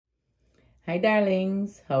Hi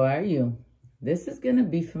darlings, how are you? This is gonna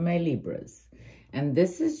be for my Libras, and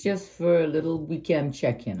this is just for a little weekend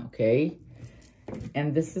check-in, okay?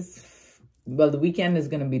 And this is, well, the weekend is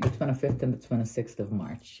gonna be the 25th and the 26th of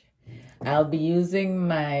March. I'll be using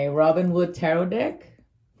my Rider-Waite Tarot deck,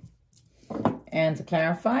 and to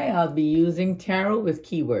clarify, I'll be using tarot with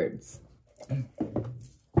keywords.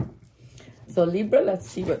 So Libra, let's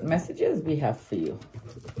see what messages we have for you.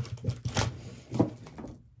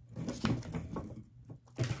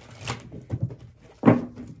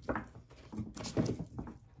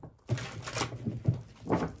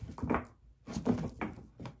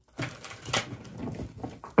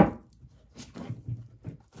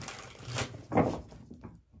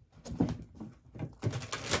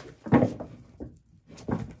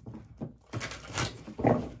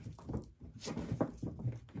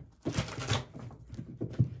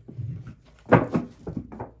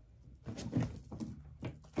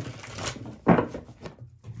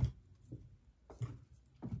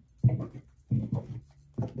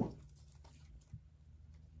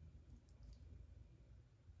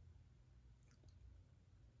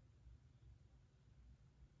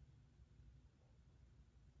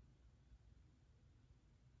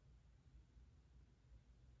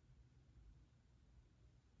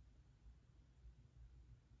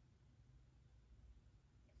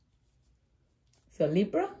 So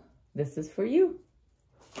Libra, this is for you.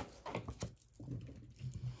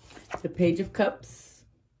 The Page of Cups.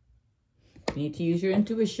 You need to use your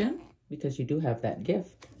intuition because you do have that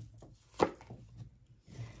gift. The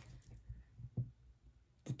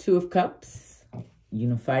Two of Cups,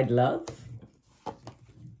 unified love.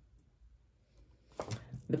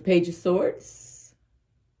 The Page of Swords,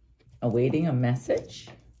 awaiting a message,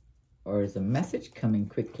 or is a message coming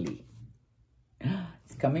quickly?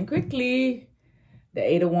 It's coming quickly. The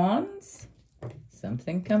Eight of Wands,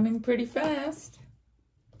 something coming pretty fast.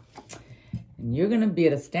 And you're going to be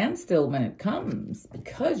at a standstill when it comes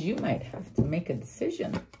because you might have to make a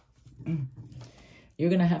decision. You're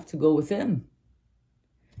going to have to go within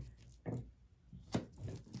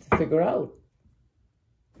to figure out.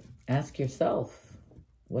 Ask yourself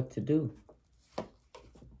what to do.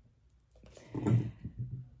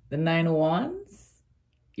 The Nine of Wands.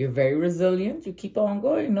 You're very resilient. You keep on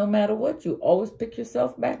going no matter what. You always pick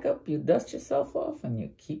yourself back up. You dust yourself off and you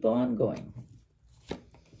keep on going.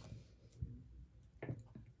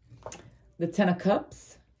 The Ten of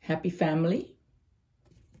Cups, happy family,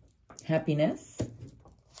 happiness.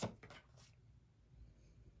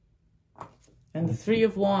 And the Three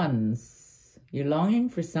of Wands, you're longing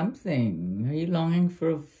for something. Are you longing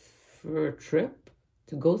for a trip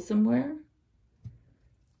to go somewhere?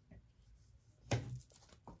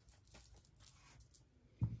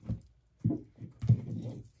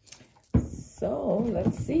 So,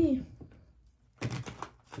 let's see.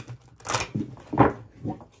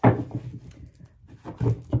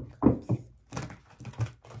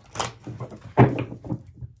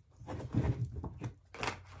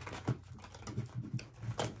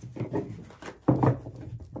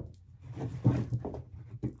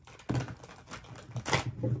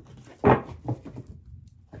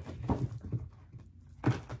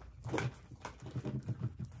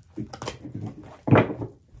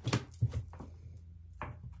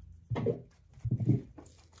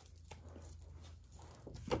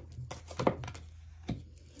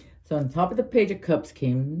 So on top of the Page of Cups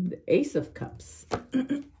came the Ace of Cups.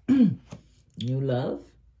 New love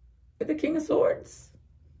with the King of Swords.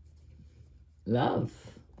 Love.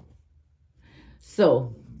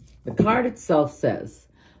 So the card itself says,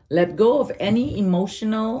 let go of any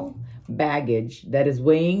emotional baggage that is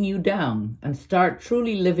weighing you down and start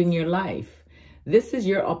truly living your life. This is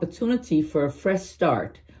your opportunity for a fresh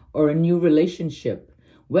start or a new relationship.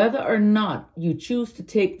 Whether or not you choose to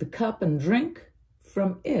take the cup and drink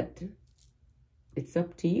from it, it's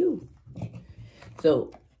up to you.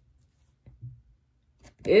 So,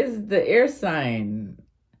 is the air sign,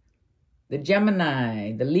 the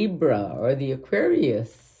Gemini, the Libra, or the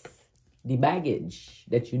Aquarius, the baggage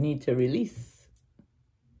that you need to release?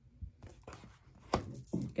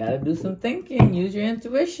 Gotta do some thinking. Use your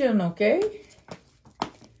intuition, okay?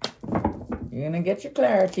 You're gonna get your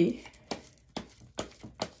clarity.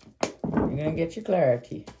 You're gonna get your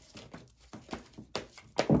clarity.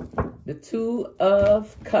 The Two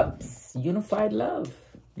of Cups, unified love.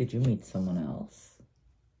 Did you meet someone else?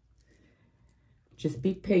 Just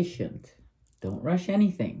be patient. Don't rush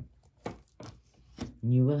anything.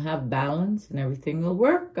 You will have balance and everything will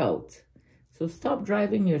work out. So stop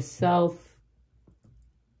driving yourself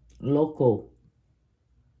loco.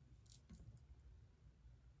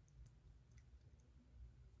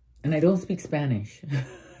 And I don't speak Spanish.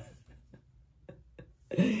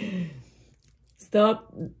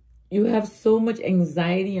 Stop. You have so much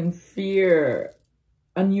anxiety and fear.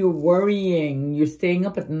 And you're worrying. You're staying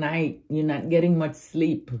up at night. You're not getting much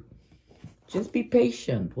sleep. Just be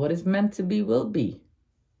patient. What is meant to be will be.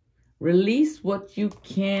 Release what you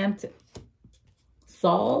can't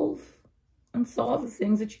solve. And solve the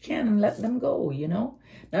things that you can and let them go, you know.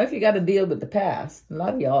 Now, if you got to deal with the past, a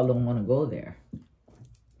lot of y'all don't want to go there.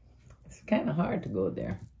 It's kind of hard to go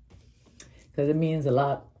there. Because it means a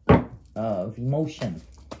lot of emotion.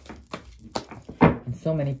 And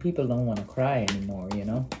so many people don't want to cry anymore, you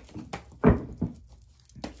know.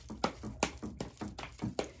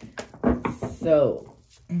 So,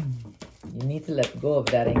 you need to let go of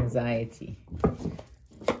that anxiety.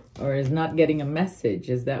 Or is not getting a message.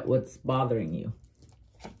 Is that what's bothering you?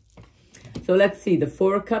 So let's see. The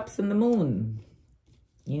Four of Cups and the Moon.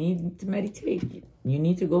 You need to meditate. You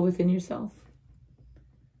need to go within yourself.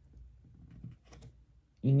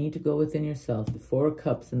 You need to go within yourself. The Four of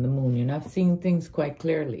Cups and the Moon. You're not seeing things quite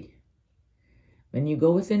clearly. When you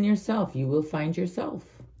go within yourself, you will find yourself.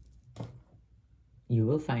 You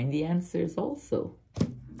will find the answers also.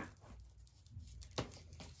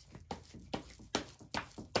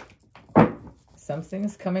 Something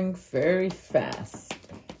is coming very fast.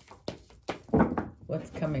 What's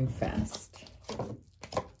coming fast?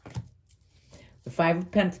 The Five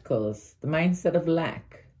of Pentacles, the mindset of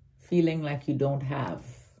lack, feeling like you don't have.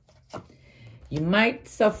 You might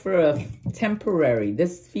suffer a temporary,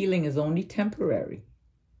 this feeling is only temporary.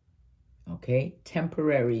 Okay,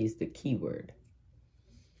 temporary is the key word.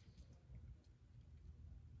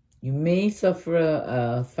 You may suffer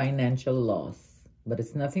a financial loss. But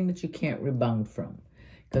it's nothing that you can't rebound from.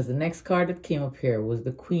 Because the next card that came up here was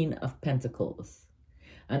the Queen of Pentacles.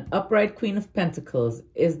 An upright Queen of Pentacles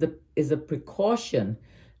is a precaution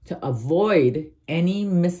to avoid any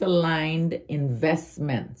misaligned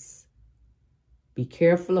investments. Be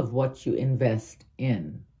careful of what you invest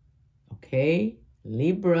in. Okay?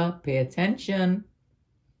 Libra, pay attention.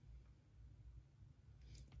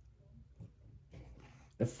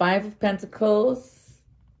 The Five of Pentacles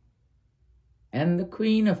and the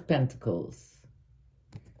Queen of Pentacles.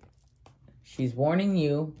 She's warning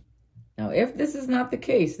you. Now, if this is not the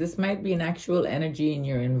case, this might be an actual energy in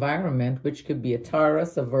your environment, which could be a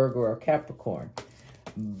Taurus, a Virgo, or a Capricorn.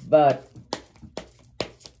 But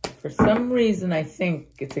for some reason, I think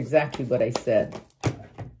it's exactly what I said.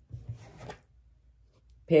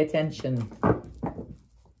 Pay attention.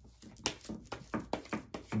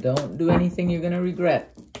 Don't do anything you're going to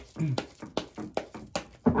regret.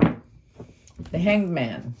 The Hanged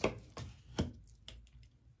Man.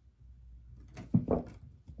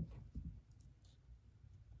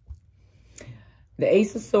 The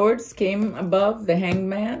Ace of Swords came above the Hanged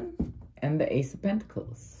Man and the Ace of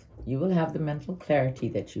Pentacles. You will have the mental clarity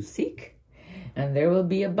that you seek, and there will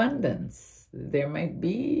be abundance. There might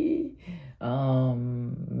be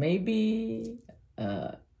maybe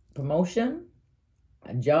a promotion,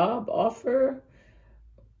 a job offer,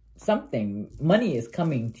 something. Money is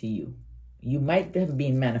coming to you. You might have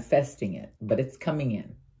been manifesting it, but it's coming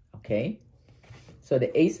in, okay? So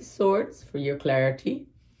the Ace of Swords for your clarity,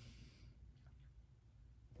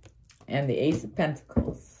 and the Ace of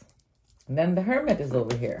Pentacles. And then the Hermit is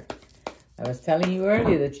over here. I was telling you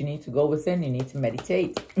earlier that you need to go within, you need to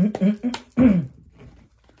meditate.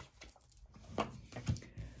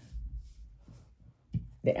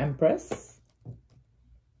 The Empress.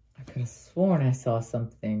 I could have sworn I saw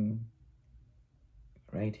something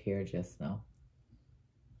right here just now.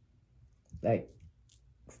 Like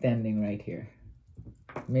standing right here.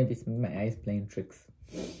 Maybe it's my eyes playing tricks.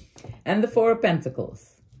 And the Four of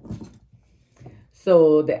Pentacles.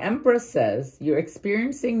 So the Empress says you're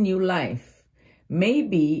experiencing new life.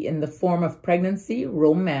 Maybe in the form of pregnancy,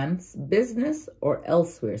 romance, business, or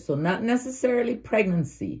elsewhere. So not necessarily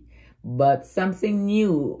pregnancy, but something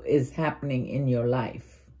new is happening in your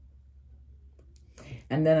life.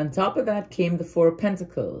 And then on top of that came the Four of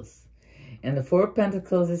Pentacles. And the Four of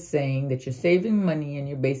Pentacles is saying that you're saving money and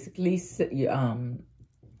you're basically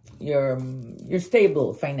you're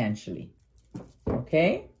stable financially.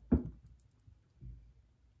 Okay?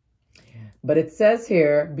 But it says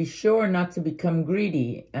here, be sure not to become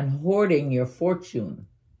greedy and hoarding your fortune.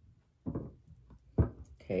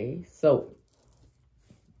 Okay, so,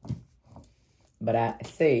 but I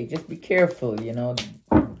say, just be careful, you know,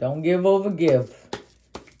 don't overgive.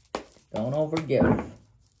 Don't overgive.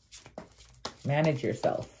 Manage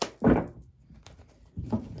yourself.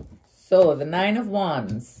 So, the Nine of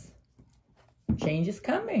Wands. Change is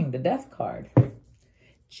coming, the Death card.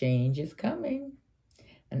 Change is coming.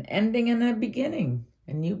 An ending and a beginning,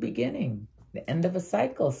 a new beginning. The end of a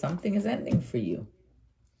cycle. Something is ending for you.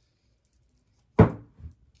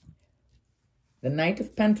 The Knight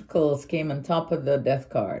of Pentacles came on top of the Death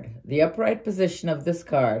card. The upright position of this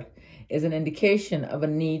card is an indication of a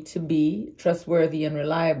need to be trustworthy and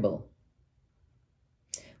reliable.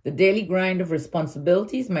 The daily grind of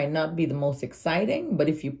responsibilities might not be the most exciting, but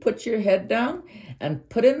if you put your head down and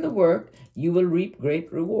put in the work, you will reap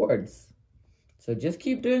great rewards. So just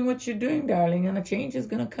keep doing what you're doing, darling, and a change is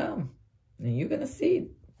going to come. And you're going to see it.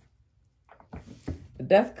 The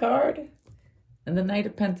Death card and the Knight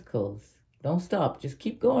of Pentacles. Don't stop. Just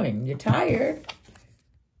keep going. You're tired.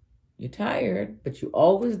 You're tired, but you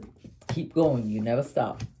always keep going. You never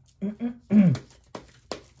stop. The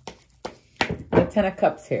Ten of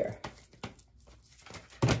Cups here.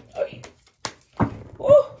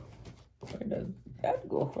 Oh, where does that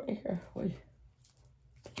go? Right here. Wait.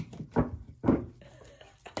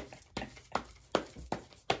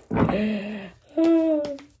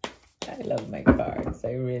 I love my cards.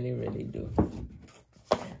 I really, really do.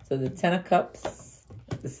 So the Ten of Cups,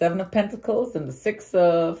 the Seven of Pentacles, and the Six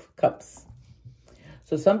of Cups.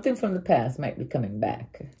 So something from the past might be coming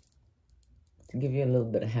back to give you a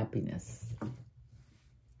little bit of happiness.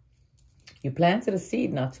 You planted a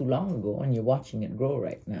seed not too long ago, and you're watching it grow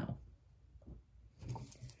right now.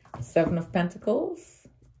 The Seven of Pentacles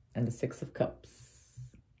and the Six of Cups.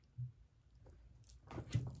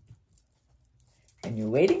 And you're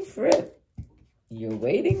waiting for it. You're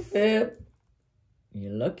waiting for it.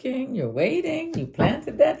 You're looking, you're waiting. You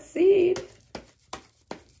planted that seed.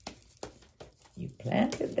 You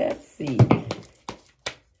planted that seed.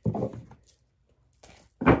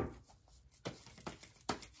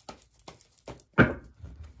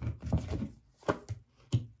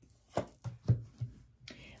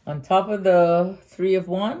 On top of the Three of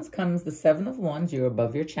Wands comes the Seven of Wands. You're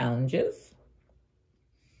above your challenges.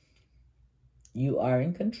 You are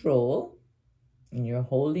in control. And you're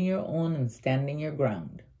holding your own and standing your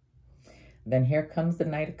ground. Then here comes the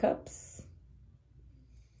Knight of Cups.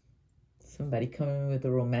 Somebody coming with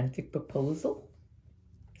a romantic proposal.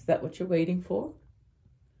 Is that what you're waiting for?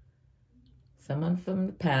 Someone from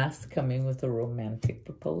the past coming with a romantic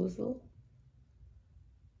proposal.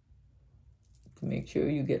 To make sure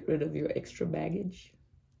you get rid of your extra baggage.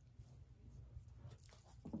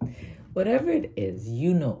 Whatever it is,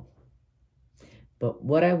 you know. But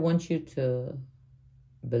what I want you to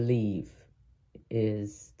believe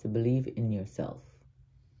is to believe in yourself.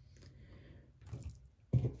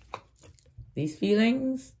 These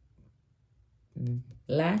feelings,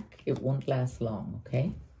 lack, it won't last long,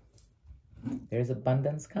 okay? There's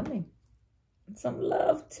abundance coming. And some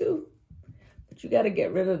love too. But you got to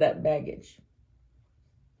get rid of that baggage.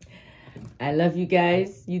 I love you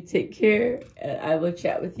guys. You take care. And I will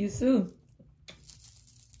chat with you soon.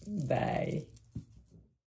 Bye.